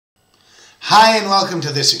Hi and welcome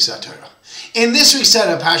to this week's Torah. In this week's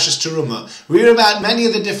Torah, Parshas Terumah, we read about many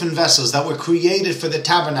of the different vessels that were created for the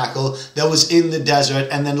tabernacle that was in the desert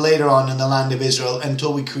and then later on in the land of Israel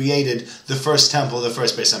until we created the first temple, the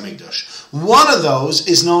first Beis HaMikdash. One of those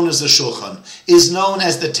is known as the Shulchan, is known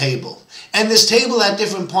as the table. And this table had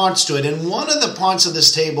different parts to it, and one of the parts of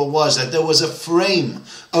this table was that there was a frame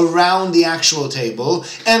around the actual table,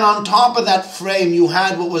 and on top of that frame you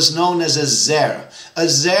had what was known as a zer. A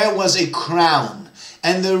zer was a crown,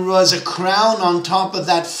 and there was a crown on top of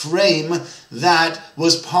that frame that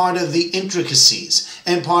was part of the intricacies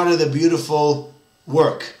and part of the beautiful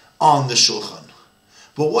work on the Shulchan.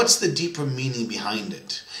 But what's the deeper meaning behind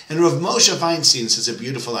it? And Rav Moshe Feinstein says a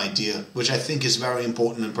beautiful idea, which I think is very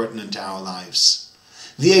important and pertinent to our lives.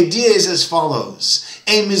 The idea is as follows.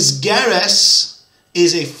 A mizgeres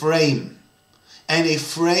is a frame. And a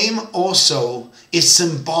frame also is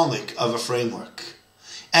symbolic of a framework.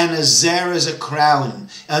 And a zer is a crown.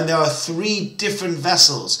 And there are three different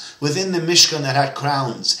vessels within the Mishkan that had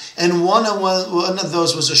crowns. And one of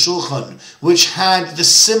those was a shulchan, which had the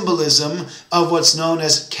symbolism of what's known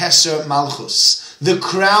as Keser Malchus, the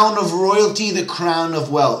crown of royalty, the crown of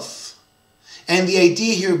wealth. And the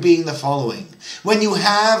idea here being the following. When you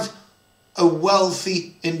have a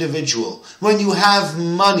wealthy individual, when you have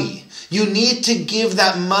money, you need to give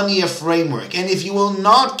that money a framework. And if you will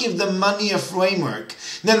not give the money a framework,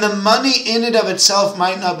 then the money in and of itself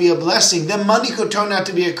might not be a blessing. The money could turn out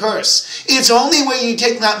to be a curse. It's only when you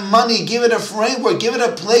take that money, give it a framework, give it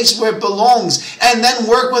a place where it belongs, and then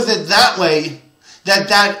work with it that way,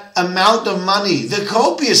 that amount of money, the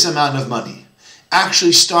copious amount of money,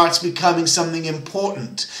 actually starts becoming something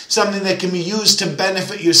important, something that can be used to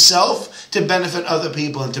benefit yourself, to benefit other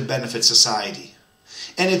people, and to benefit society.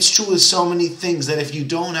 And it's true with so many things that if you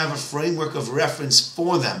don't have a framework of reference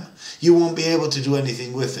for them, you won't be able to do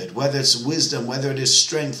anything with it. Whether it's wisdom, whether it is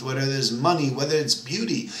strength, whether it is money, whether it's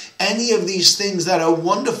beauty. Any of these things that are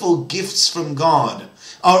wonderful gifts from God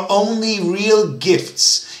are only real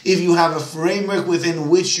gifts if you have a framework within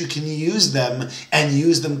which you can use them and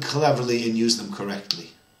use them cleverly and use them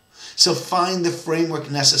correctly. So find the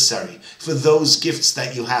framework necessary for those gifts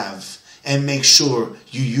that you have and make sure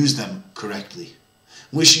you use them correctly.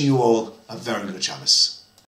 Wishing you all a very good Shabbos.